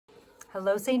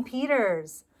Hello, St.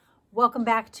 Peter's. Welcome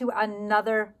back to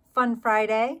another Fun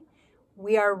Friday.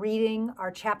 We are reading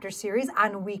our chapter series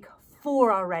on week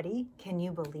 4 already. Can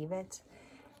you believe it?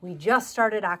 We just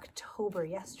started October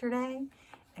yesterday,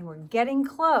 and we're getting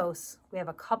close. We have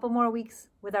a couple more weeks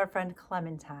with our friend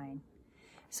Clementine.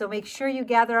 So make sure you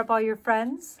gather up all your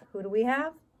friends. Who do we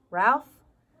have? Ralph,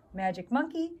 Magic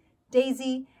Monkey,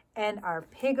 Daisy, and our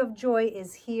Pig of Joy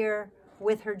is here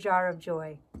with her jar of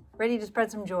joy, ready to spread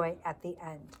some joy at the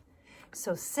end.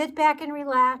 So sit back and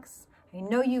relax. I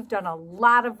know you've done a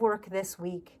lot of work this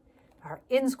week. Our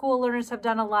in-school learners have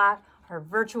done a lot. Our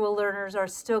virtual learners are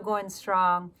still going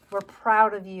strong. We're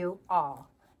proud of you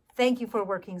all. Thank you for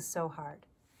working so hard.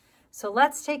 So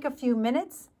let's take a few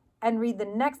minutes and read the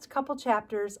next couple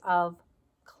chapters of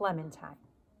Clementine.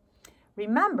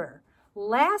 Remember,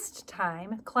 last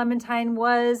time Clementine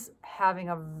was having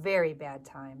a very bad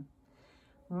time.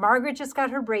 Margaret just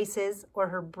got her braces, or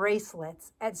her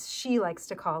bracelets, as she likes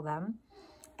to call them.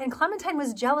 And Clementine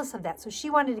was jealous of that, so she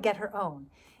wanted to get her own,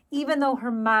 even though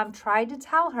her mom tried to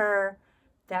tell her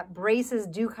that braces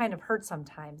do kind of hurt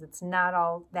sometimes. It's not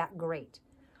all that great.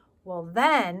 Well,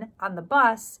 then, on the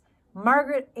bus,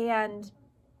 Margaret and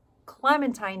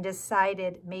Clementine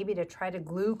decided maybe to try to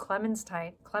glue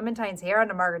Clementine's hair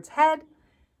onto Margaret's head.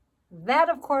 That,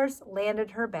 of course,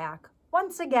 landed her back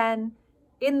once again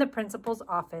in the principal's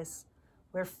office,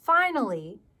 where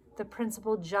finally the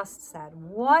principal just said,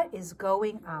 "What is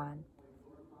going on?"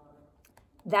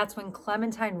 That's when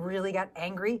Clementine really got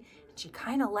angry. She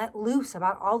kind of let loose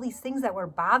about all these things that were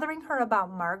bothering her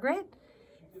about Margaret,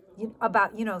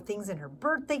 about, things in her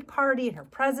birthday party and her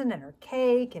present and her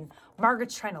cake, and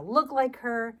Margaret's trying to look like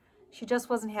her. She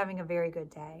just wasn't having a very good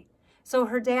day. So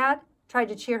her dad tried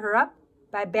to cheer her up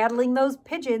by battling those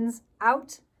pigeons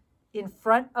out in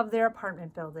front of their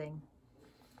apartment building.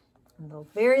 And the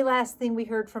very last thing we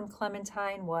heard from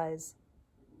Clementine was,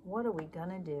 "What are we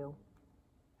gonna do?"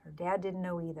 Her dad didn't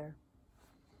know either.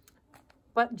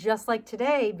 But just like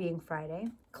today being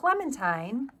Friday,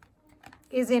 Clementine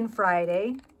is in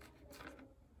Friday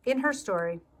in her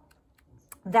story.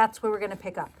 That's where we're gonna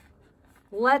pick up.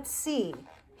 Let's see.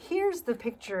 Here's the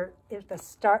picture at the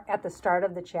start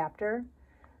of the chapter.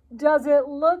 Does it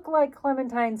look like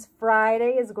Clementine's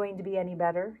Friday is going to be any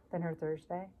better than her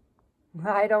Thursday?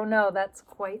 I don't know. That's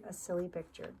quite a silly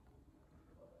picture.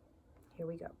 Here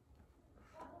we go.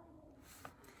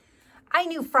 I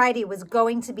knew Friday was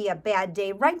going to be a bad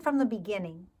day right from the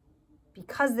beginning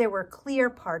because there were clear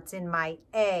parts in my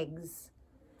eggs.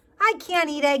 I can't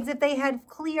eat eggs if they had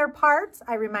clear parts,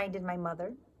 I reminded my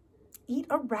mother. Eat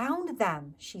around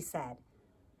them, she said.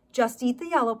 Just eat the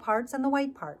yellow parts and the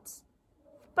white parts.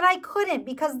 But I couldn't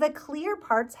because the clear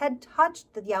parts had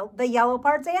touched the yellow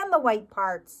parts and the white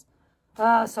parts.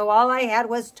 So all I had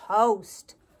was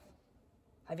toast.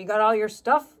 Have you got all your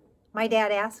stuff? My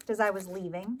dad asked as I was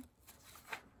leaving.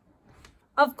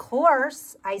 Of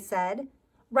course, I said,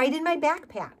 right in my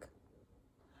backpack.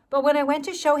 But when I went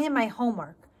to show him my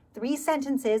homework, 3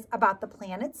 sentences about the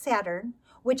planet Saturn,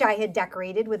 which I had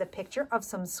decorated with a picture of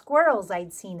some squirrels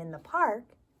I'd seen in the park,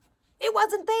 it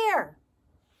wasn't there.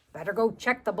 Better go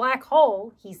check the black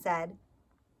hole, he said.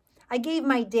 I gave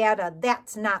my dad a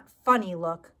 "that's not funny"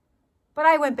 look, but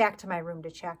I went back to my room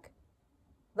to check.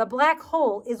 The black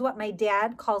hole is what my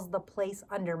dad calls the place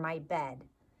under my bed.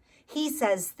 He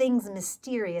says things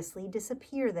mysteriously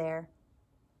disappear there.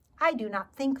 I do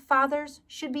not think fathers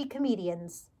should be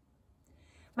comedians.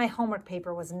 My homework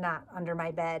paper was not under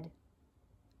my bed.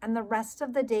 And the rest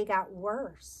of the day got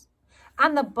worse.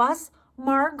 On the bus,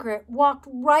 Margaret walked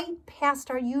right past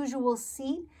our usual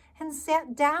seat and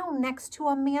sat down next to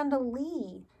Amanda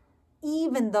Lee,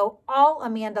 even though all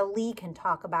Amanda Lee can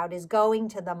talk about is going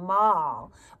to the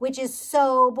mall, which is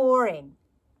so boring.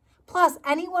 Plus,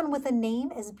 anyone with a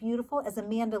name as beautiful as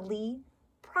Amanda Lee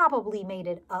probably made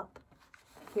it up.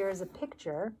 Here is a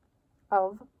picture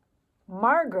of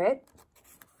Margaret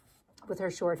with her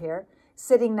short hair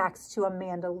sitting next to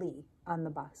Amanda Lee on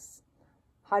the bus.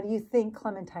 How do you think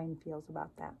Clementine feels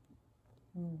about that?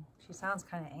 She sounds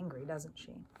kind of angry, doesn't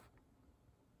she?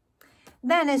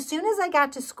 Then, as soon as I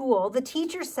got to school, the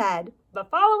teacher said, "The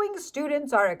following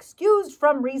students are excused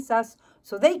from recess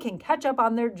so they can catch up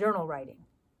on their journal writing."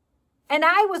 And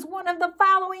I was one of the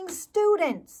following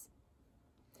students.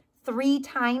 3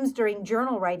 times during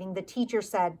journal writing, the teacher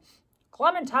said,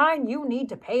 "Clementine, you need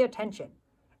to pay attention."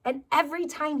 And every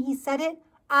time he said it,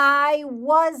 I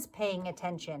was paying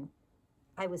attention.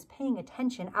 I was paying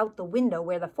attention out the window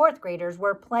where the 4th graders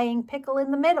were playing pickle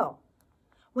in the middle.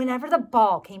 Whenever the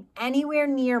ball came anywhere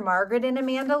near Margaret and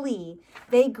Amanda Lee,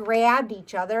 they grabbed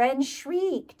each other and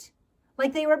shrieked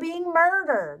like they were being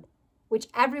murdered. which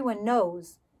everyone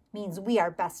knows means we are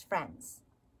best friends.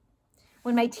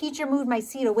 When my teacher moved my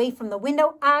seat away from the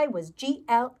window, I was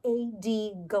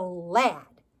G-L-A-D, glad.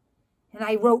 And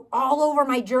I wrote all over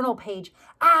my journal page,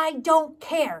 "I don't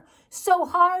care," so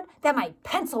hard that my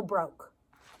pencil broke.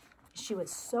 She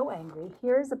was so angry.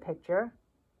 Here's a picture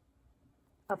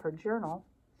of her journal.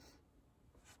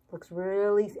 Looks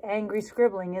really angry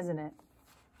scribbling, isn't it?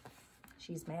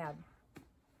 She's mad.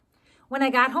 When I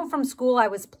got home from school, I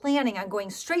was planning on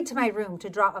going straight to my room to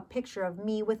draw a picture of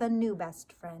me with a new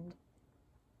best friend.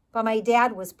 But my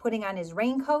dad was putting on his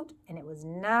raincoat, and it was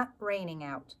not raining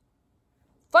out.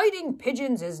 "Fighting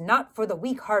pigeons is not for the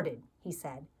weak-hearted," he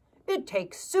said. "It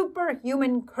takes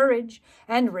superhuman courage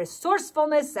and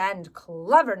resourcefulness and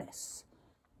cleverness."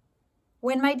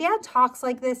 When my dad talks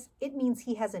like this, it means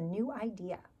he has a new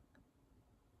idea.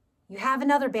 "You have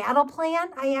another battle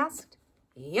plan?" I asked.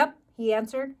 "Yep," he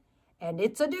answered, "and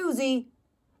it's a doozy.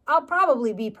 I'll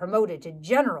probably be promoted to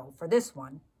general for this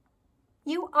one."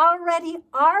 "You already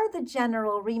are the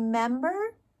general,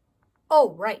 remember?"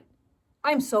 "Oh, right.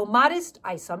 I'm so modest,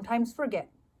 I sometimes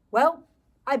forget. Well,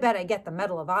 I bet I get the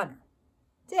Medal of Honor."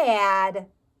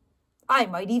 "Dad." "I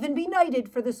might even be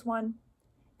knighted for this one."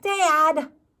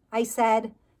 "Dad," I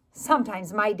said.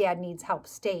 Sometimes my dad needs help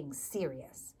staying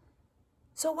serious.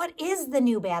 "So what is the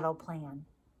new battle plan?"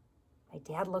 My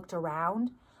dad looked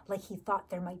around like he thought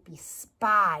there might be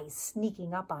spies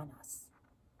sneaking up on us.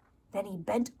 Then he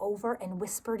bent over and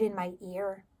whispered in my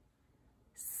ear,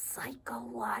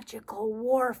 "Psychological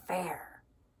warfare."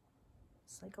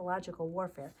 Psychological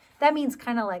warfare. That means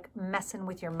kind of like messing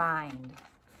with your mind.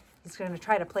 He's going to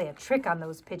try to play a trick on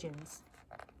those pigeons.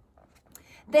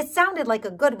 This sounded like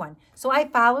a good one, so I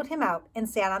followed him out and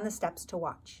sat on the steps to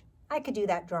watch. I could do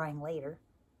that drawing later.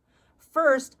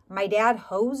 First, my dad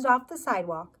hosed off the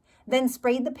sidewalk, then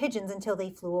sprayed the pigeons until they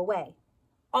flew away.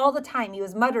 All the time he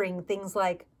was muttering things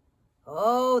like,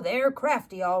 "Oh, they're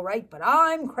crafty all right, but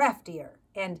I'm craftier."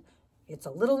 And "It's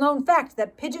a little-known fact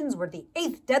that pigeons were the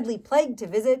 8th deadly plague to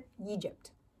visit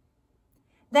Egypt."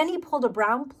 Then he pulled a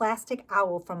brown plastic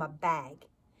owl from a bag.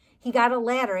 He got a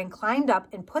ladder and climbed up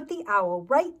and put the owl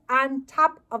right on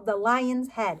top of the lion's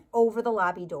head over the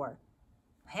lobby door.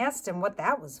 I asked him what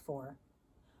that was for.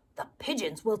 "The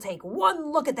pigeons will take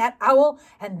one look at that owl,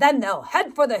 and then they'll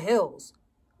head for the hills.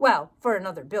 Well, for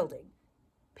another building.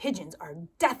 Pigeons are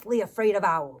deathly afraid of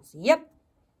owls. Yep,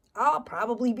 I'll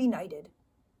probably be knighted."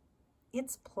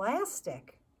 "It's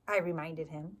plastic," I reminded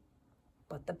him.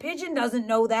 "But the pigeon doesn't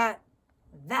know that.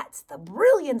 That's the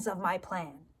brilliance of my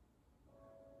plan."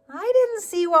 I didn't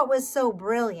see what was so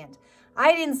brilliant.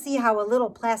 I didn't see how a little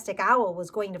plastic owl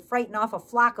was going to frighten off a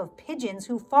flock of pigeons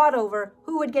who fought over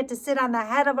who would get to sit on the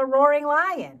head of a roaring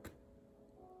lion.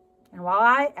 And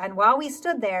while we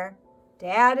stood there,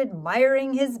 Dad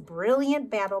admiring his brilliant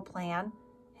battle plan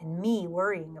and me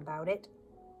worrying about it,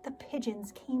 the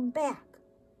pigeons came back.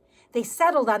 They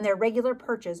settled on their regular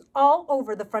perches all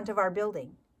over the front of our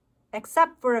building,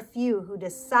 except for a few who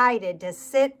decided to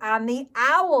sit on the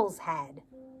owl's head.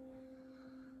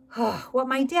 What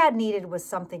my dad needed was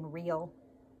something real.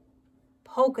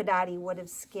 Polka Dotty would have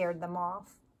scared them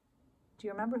off. Do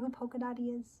you remember who Polka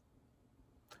Dotty is?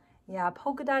 Yeah,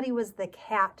 Polka Dotty was the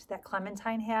cat that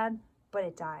Clementine had, but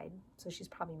it died, so she's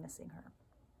probably missing her.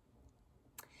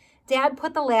 Dad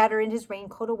put the ladder and his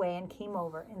raincoat away and came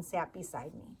over and sat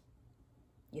beside me.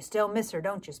 "You still miss her,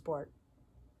 don't you, sport?"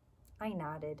 I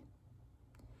nodded.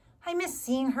 "I miss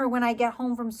seeing her when I get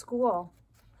home from school.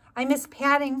 I miss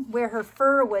patting where her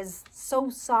fur was so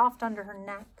soft under her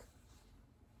neck.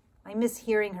 I miss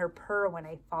hearing her purr when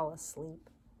I fall asleep.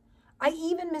 I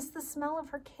even miss the smell of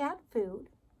her cat food."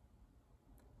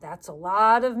 "That's a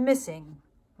lot of missing,"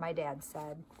 my dad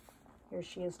said. Here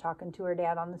she is talking to her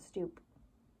dad on the stoop.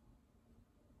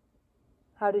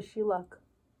 How does she look?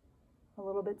 A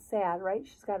little bit sad, right?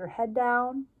 She's got her head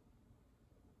down,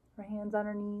 her hands on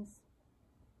her knees.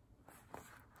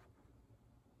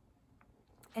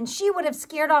 "And she would have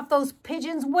scared off those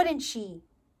pigeons, wouldn't she?"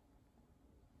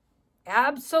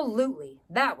 "Absolutely.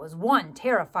 That was one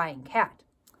terrifying cat."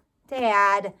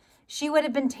 "Dad, she would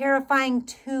have been terrifying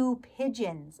 2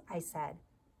 pigeons," I said.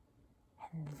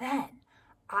 And then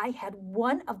I had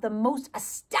one of the most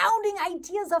astounding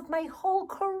ideas of my whole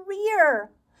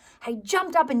career. I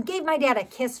jumped up and gave my dad a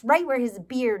kiss right where his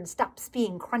beard stops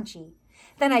being crunchy.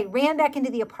 Then I ran back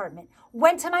into the apartment,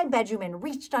 went to my bedroom and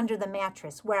reached under the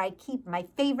mattress where I keep my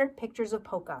favorite pictures of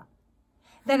Polka.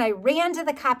 Then I ran to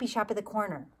the copy shop at the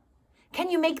corner. "Can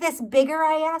you make this bigger?"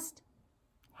 I asked.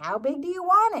 "How big do you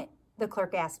want it?" the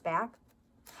clerk asked back.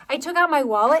 I took out my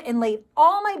wallet and laid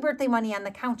all my birthday money on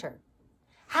the counter.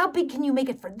 "How big can you make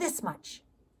it for this much?"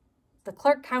 The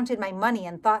clerk counted my money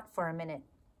and thought for a minute.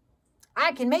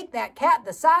 I can make that cat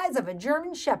the size of a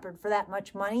German Shepherd for that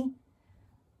much money.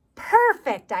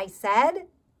 Perfect, I said.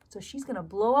 So she's going to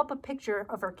blow up a picture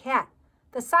of her cat.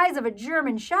 The size of a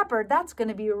German Shepherd, that's going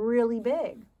to be really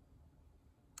big.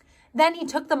 Then he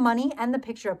took the money and the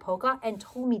picture of Polka and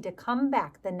told me to come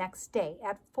back the next day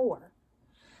at 4.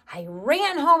 I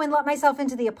ran home and let myself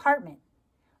into the apartment.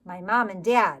 My mom and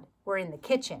dad were in the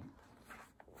kitchen.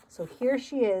 So here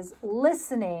she is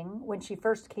listening when she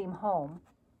first came home.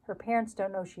 Her parents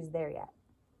don't know she's there yet.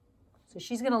 So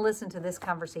she's going to listen to this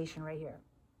conversation right here.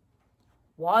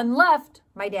 1 left,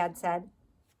 my dad said.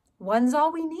 1's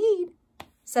all we need,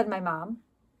 said my mom.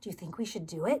 Do you think we should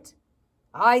do it?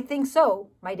 I think so,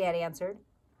 my dad answered.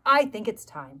 I think it's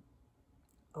time.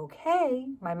 Okay,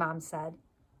 my mom said.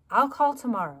 I'll call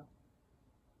tomorrow.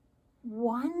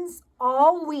 1's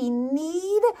all we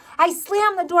need? I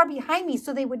slammed the door behind me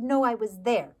so they would know I was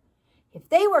there. If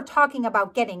they were talking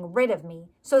about getting rid of me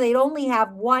so they'd only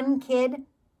have 1 kid,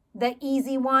 the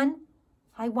easy one,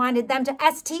 I wanted them to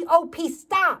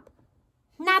stop.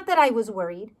 Not that I was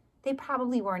worried. They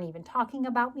probably weren't even talking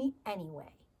about me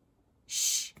anyway.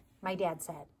 Shh, my dad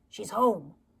said. She's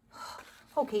home.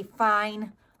 Okay,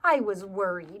 fine. I was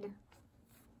worried.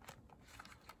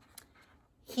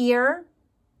 Here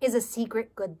is a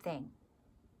secret good thing.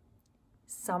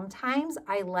 Sometimes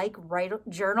I like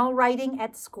journal writing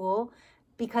at school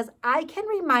because I can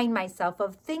remind myself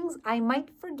of things I might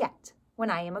forget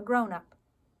when I am a grown-up,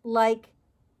 like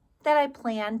that I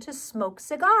plan to smoke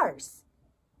cigars.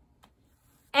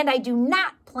 And I do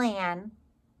not plan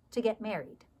to get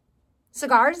married.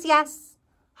 Cigars, yes.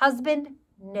 Husband,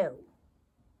 no.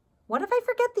 What if I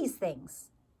forget these things?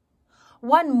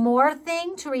 One more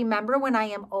thing to remember when I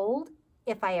am old,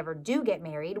 if I ever do get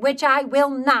married, which I will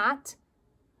not,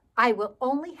 I will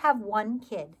only have 1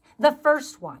 kid, the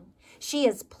first one. She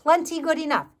is plenty good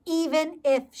enough, even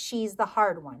if she's the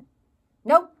hard one.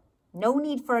 Nope, no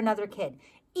need for another kid,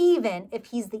 even if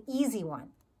he's the easy one.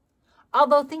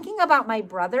 Although thinking about my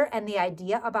brother and the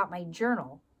idea about my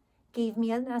journal gave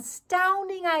me an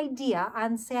astounding idea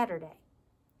on Saturday.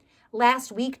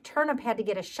 Last week, Turnip had to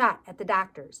get a shot at the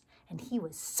doctor's, and he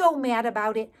was so mad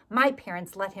about it, my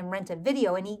parents let him rent a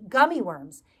video and eat gummy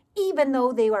worms, even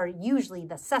though they are usually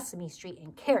the Sesame Street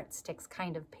and carrot sticks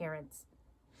kind of parents.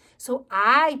 So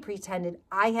I pretended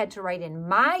I had to write in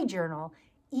my journal,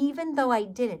 even though I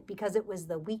didn't because it was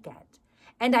the weekend.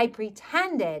 And I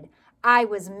pretended I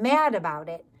was mad about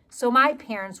it so my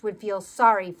parents would feel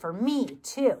sorry for me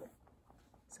too.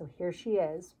 So here she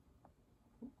is,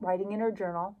 writing in her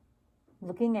journal,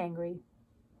 looking angry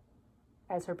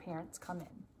as her parents come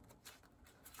in.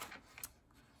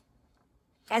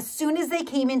 As soon as they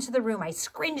came into the room, I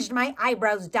scringed my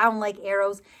eyebrows down like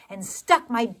arrows and stuck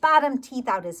my bottom teeth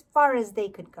out as far as they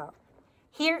could go.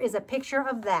 Here is a picture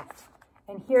of that.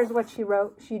 And here's what she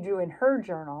wrote, she drew in her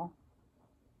journal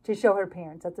to show her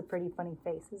parents. That's a pretty funny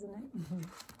face, isn't it?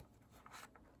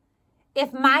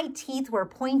 If my teeth were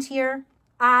pointier,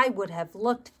 I would have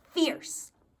looked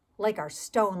fierce, like our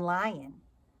stone lion.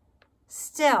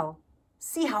 Still,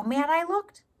 see how mad I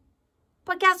looked?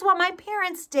 But guess what my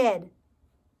parents did?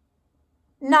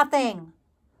 Nothing,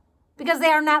 because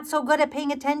they are not so good at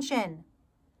paying attention.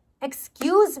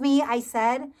 Excuse me, I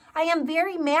said. I am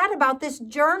very mad about this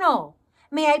journal.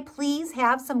 May I please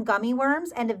have some gummy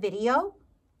worms and a video?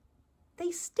 They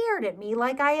stared at me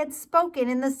like I had spoken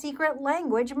in the secret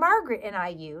language Margaret and I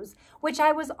use, which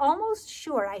I was almost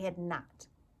sure I had not.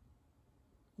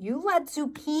 You let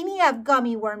Zucchini have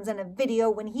gummy worms and a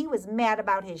video when he was mad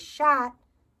about his shot,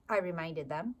 I reminded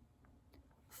them.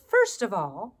 First of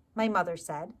all, my mother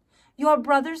said, your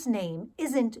brother's name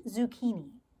isn't Zucchini.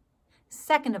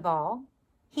 Second of all,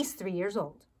 he's 3 years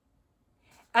old.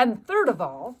 And third of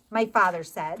all, my father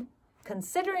said,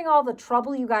 considering all the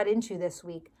trouble you got into this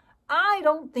week, I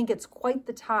don't think it's quite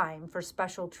the time for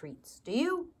special treats. Do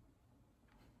you?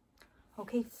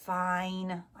 Okay,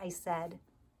 fine, I said.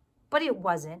 But it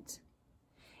wasn't.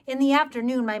 In the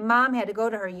afternoon, my mom had to go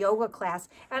to her yoga class,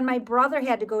 and my brother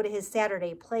had to go to his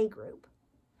Saturday play group.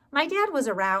 My dad was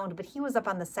around, but he was up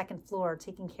on the 2nd floor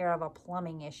taking care of a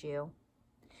plumbing issue.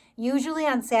 Usually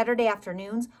on Saturday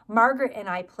afternoons, Margaret and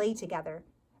I play together.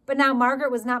 But now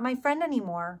Margaret was not my friend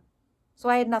anymore, so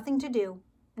I had nothing to do,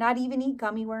 not even eat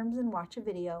gummy worms and watch a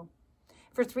video,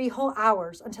 for 3 whole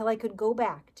hours until I could go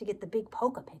back to get the big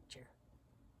polka picture.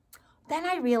 Then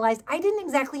I realized I didn't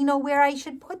exactly know where I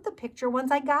should put the picture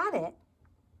once I got it.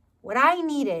 What I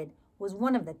needed was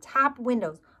one of the top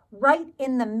windows right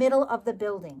in the middle of the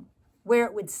building where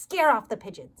it would scare off the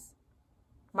pigeons.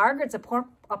 Margaret's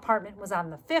apartment was on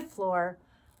the 5th floor.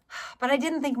 But I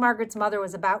didn't think Margaret's mother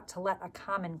was about to let a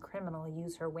common criminal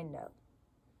use her window.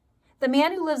 The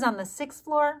man who lives on the 6th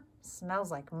floor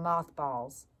smells like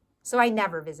mothballs, so I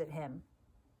never visit him.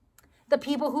 The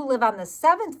people who live on the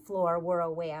 7th floor were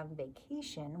away on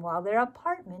vacation while their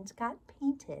apartment got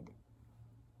painted.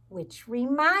 Which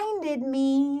reminded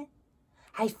me,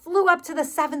 I flew up to the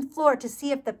 7th floor to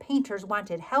see if the painters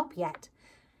wanted help yet.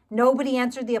 Nobody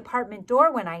answered the apartment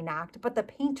door when I knocked, but the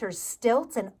painters'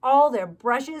 stilts and all their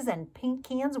brushes and paint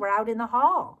cans were out in the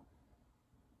hall.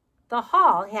 The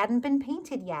hall hadn't been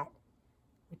painted yet,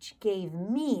 which gave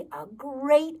me a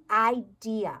great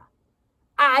idea.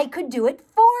 I could do it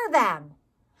for them.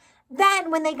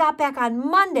 Then when they got back on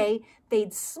Monday,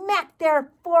 they'd smack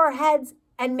their foreheads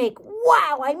and make,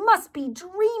 "Wow, I must be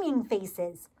dreaming"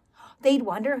 faces. They'd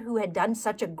wonder who had done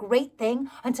such a great thing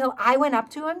until I went up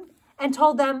to him and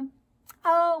told them,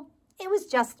 "Oh, it was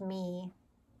just me."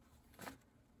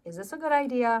 Is this a good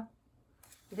idea?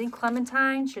 You think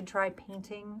Clementine should try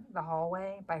painting the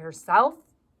hallway by herself?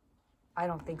 I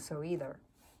don't think so either.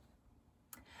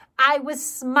 I was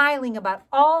smiling about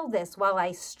all this while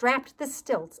I strapped the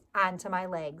stilts onto my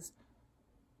legs.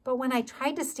 But when I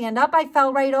tried to stand up, I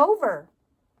fell right over.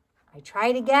 I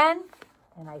tried again,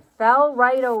 and I fell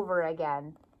right over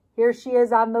again. Here she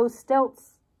is on those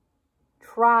stilts,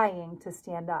 trying to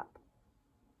stand up.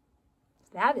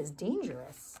 That is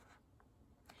dangerous.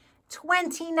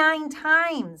 29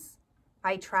 times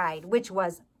I tried, which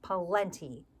was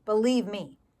plenty, believe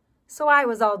me. So I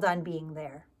was all done being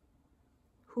there.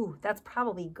 Whew, that's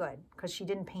probably good because she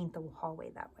didn't paint the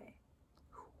hallway that way.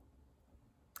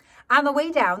 On the way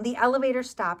down, the elevator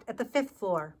stopped at the 5th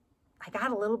floor. I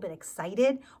got a little bit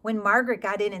excited when Margaret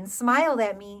got in and smiled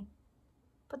at me.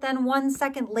 But then 1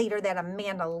 second later, that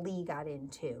Amanda Lee got in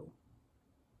too.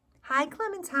 "Hi,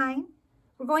 Clementine.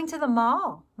 We're going to the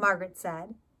mall," Margaret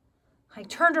said. I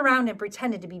turned around and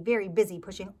pretended to be very busy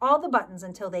pushing all the buttons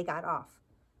until they got off.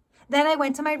 Then I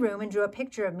went to my room and drew a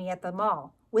picture of me at the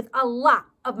mall with a lot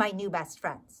of my new best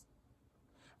friends.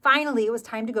 Finally, it was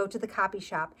time to go to the copy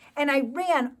shop, and I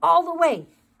ran all the way,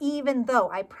 even though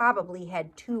I probably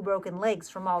had 2 broken legs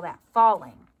from all that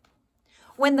falling.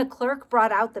 When the clerk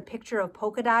brought out the picture of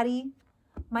Polka Dottie,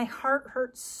 my heart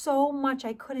hurt so much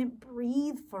I couldn't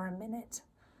breathe for a minute.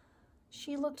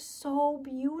 She looked so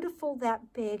beautiful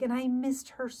that big, and I missed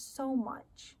her so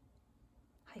much.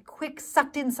 I quick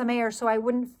sucked in some air so I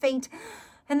wouldn't faint,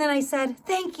 and then I said,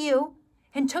 "Thank you,"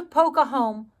 and took Polka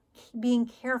home, being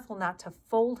careful not to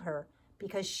fold her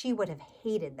because she would have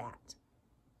hated that.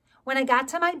 When I got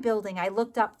to my building, I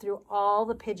looked up through all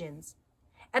the pigeons.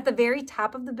 At the very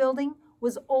top of the building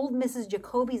was old Mrs.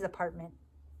 Jacoby's apartment.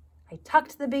 I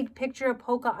tucked the big picture of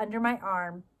Polka under my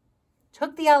arm,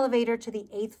 took the elevator to the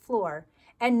 8th floor,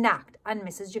 and knocked on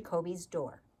Mrs. Jacoby's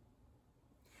door.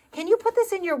 "Can you put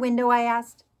this in your window?" I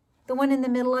asked. "The one in the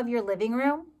middle of your living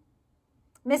room?"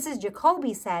 Mrs.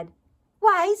 Jacoby said,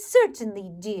 "Why, certainly,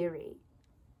 dearie,"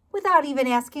 without even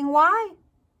asking why.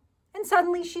 And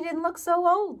suddenly she didn't look so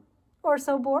old or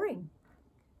so boring.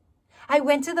 I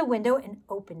went to the window and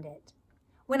opened it.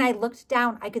 When I looked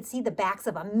down, I could see the backs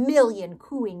of 1,000,000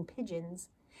 cooing pigeons.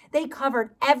 They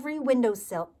covered every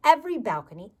windowsill, every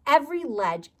balcony, every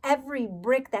ledge, every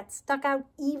brick that stuck out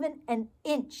even an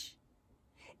inch.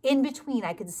 In between,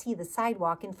 I could see the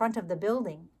sidewalk in front of the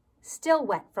building, still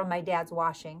wet from my dad's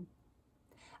washing.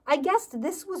 I guessed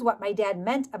this was what my dad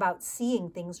meant about seeing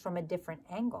things from a different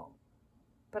angle,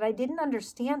 but I didn't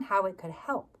understand how it could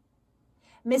help.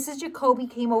 Mrs. Jacoby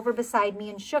came over beside me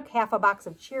and shook half a box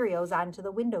of Cheerios onto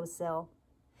the windowsill.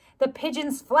 The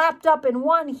pigeons flapped up in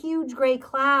one huge gray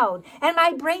cloud, and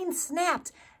my brain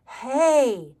snapped.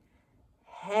 Hey!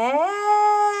 Hey!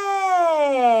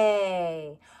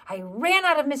 I ran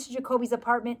out of Mrs. Jacoby's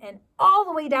apartment and all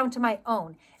the way down to my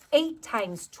own, 8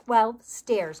 times 12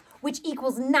 stairs, which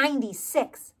equals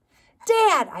 96.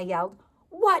 "Dad," I yelled,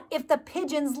 "what if the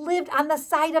pigeons lived on the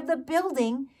side of the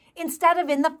building instead of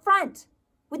in the front?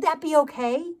 Would that be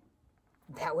okay?"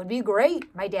 "That would be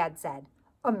great," my dad said.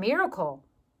 "A miracle.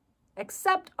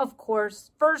 Except, of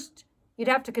course, first you'd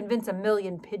have to convince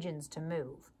 1,000,000 pigeons to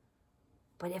move."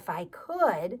 "But if I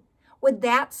could, would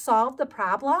that solve the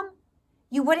problem?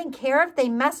 You wouldn't care if they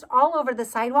messed all over the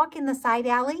sidewalk in the side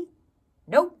alley?"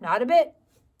 "Nope, not a bit.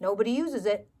 Nobody uses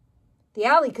it. The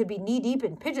alley could be knee-deep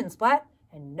in pigeon splat,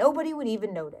 and nobody would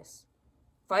even notice.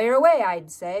 Fire away,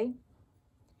 I'd say."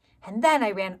 And then I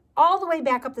ran all the way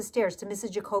back up the stairs to Mrs.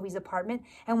 Jacoby's apartment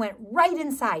and went right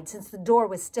inside since the door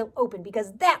was still open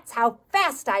because that's how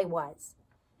fast I was.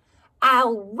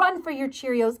 "I'll run for your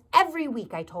Cheerios every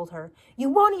week," I told her. "You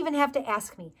won't even have to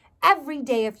ask me. every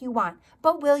day if you want.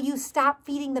 But will you stop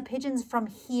feeding the pigeons from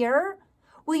here?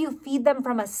 Will you feed them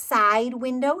from a side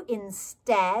window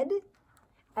instead?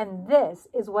 And this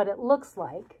is what it looks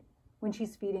like when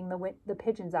she's feeding the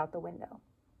pigeons out the window.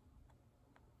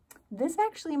 This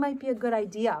actually might be a good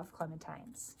idea of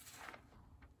Clementine's.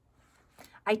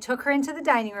 I took her into the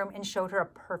dining room and showed her a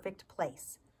perfect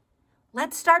place.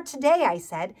 Let's start today, I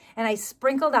said, and I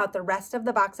sprinkled out the rest of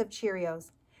the box of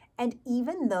Cheerios. And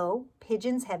even though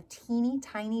pigeons have teeny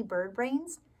tiny bird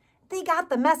brains, they got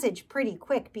the message pretty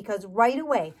quick because right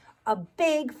away, a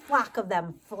big flock of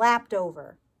them flapped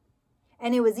over.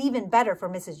 And it was even better for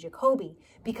Mrs. Jacoby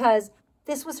because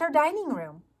this was her dining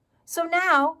room. So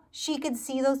now she could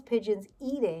see those pigeons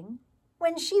eating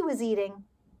when she was eating.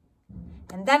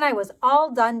 And then I was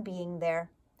all done being there.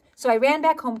 So I ran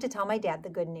back home to tell my dad the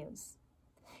good news.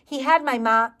 He and my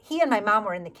mom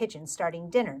were in the kitchen starting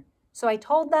dinner. So I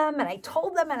told them and I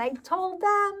told them and I told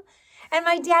them. And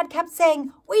my dad kept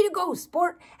saying, way to go,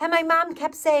 sport. And my mom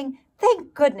kept saying,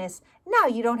 thank goodness, now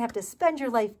you don't have to spend your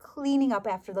life cleaning up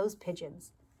after those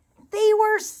pigeons. They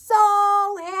were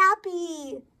so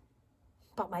happy.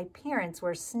 But my parents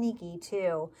were sneaky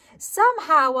too.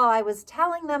 Somehow, while I was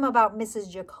telling them about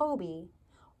Mrs. Jacoby,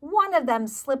 one of them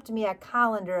slipped me a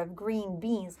colander of green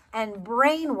beans and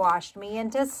brainwashed me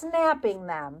into snapping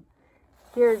them.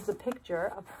 Here's the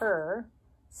picture of her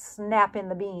snapping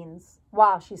the beans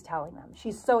while she's telling them.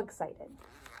 She's so excited.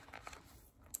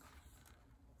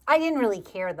 I didn't really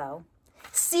care though.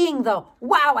 Seeing the,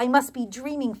 wow, I must be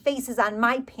dreaming faces on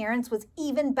my parents was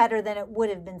even better than it would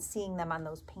have been seeing them on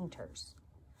those painters.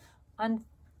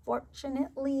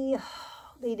 Unfortunately,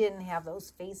 they didn't have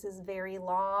those faces very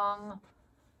long.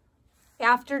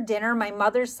 After dinner, my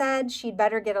mother said she'd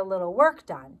better get a little work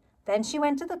done. Then she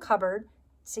went to the cupboard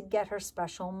to get her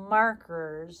special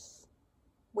markers,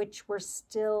 which were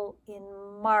still in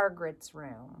Margaret's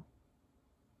room.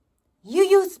 You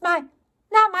used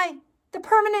the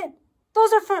permanent.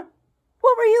 Those are for,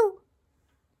 what were you?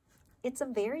 It's a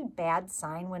very bad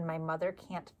sign when my mother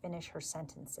can't finish her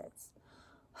sentences.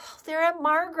 They're at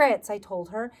Margaret's, I told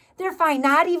her. They're fine,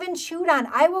 not even chewed on.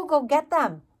 I will go get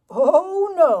them.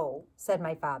 Oh, no, said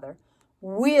my father.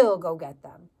 We'll go get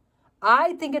them.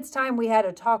 I think it's time we had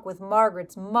a talk with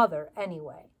Margaret's mother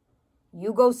anyway.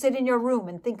 You go sit in your room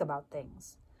and think about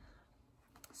things.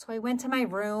 So I went to my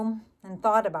room and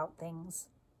thought about things,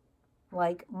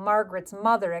 like Margaret's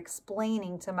mother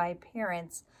explaining to my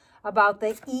parents about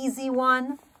the easy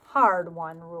one, hard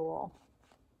one rule.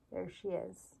 There she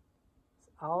is.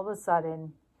 All of a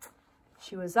sudden,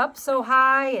 she was up so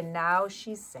high and now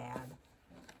she's sad.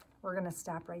 We're going to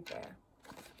stop right there.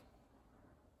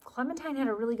 Clementine had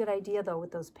a really good idea, though,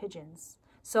 with those pigeons.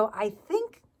 So I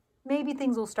think maybe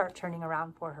things will start turning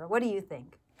around for her. What do you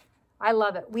think? I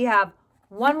love it. We have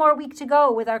one more week to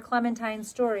go with our Clementine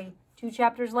story. 2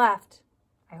 chapters left.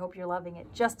 I hope you're loving it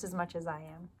just as much as I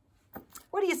am.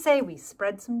 What do you say we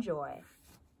spread some joy?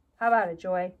 How about it,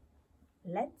 Joy?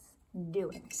 Let's do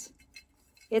it.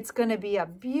 It's going to be a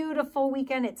beautiful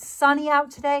weekend. It's sunny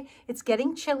out today. It's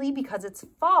getting chilly because it's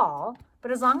fall.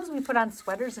 But as long as we put on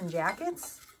sweaters and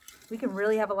jackets, we can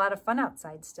really have a lot of fun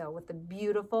outside still with the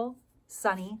beautiful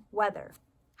sunny weather.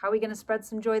 How are we going to spread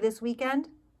some joy this weekend?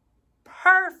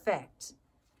 Perfect.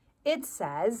 It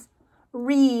says,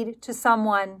 read to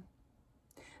someone.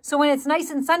 So when it's nice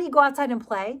and sunny, go outside and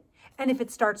play. And if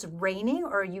it starts raining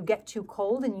or you get too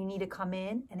cold and you need to come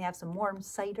in and have some warm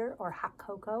cider or hot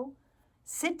cocoa,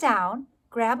 sit down,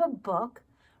 grab a book,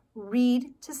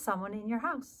 read to someone in your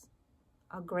house.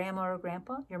 A grandma or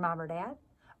grandpa, your mom or dad,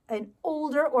 an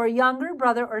older or younger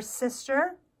brother or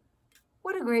sister.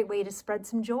 What a great way to spread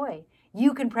some joy.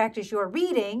 You can practice your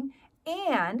reading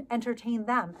and entertain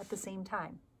them at the same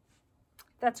time.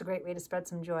 That's a great way to spread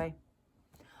some joy.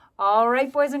 All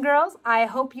right, boys and girls, I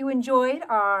hope you enjoyed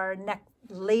our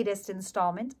latest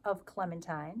installment of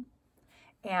Clementine.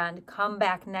 And come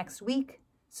back next week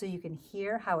so you can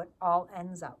hear how it all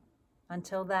ends up.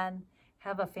 Until then,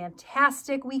 have a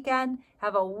fantastic weekend.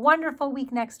 Have a wonderful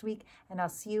week next week. And I'll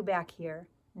see you back here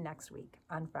next week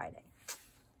on Friday.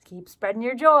 Keep spreading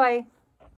your joy.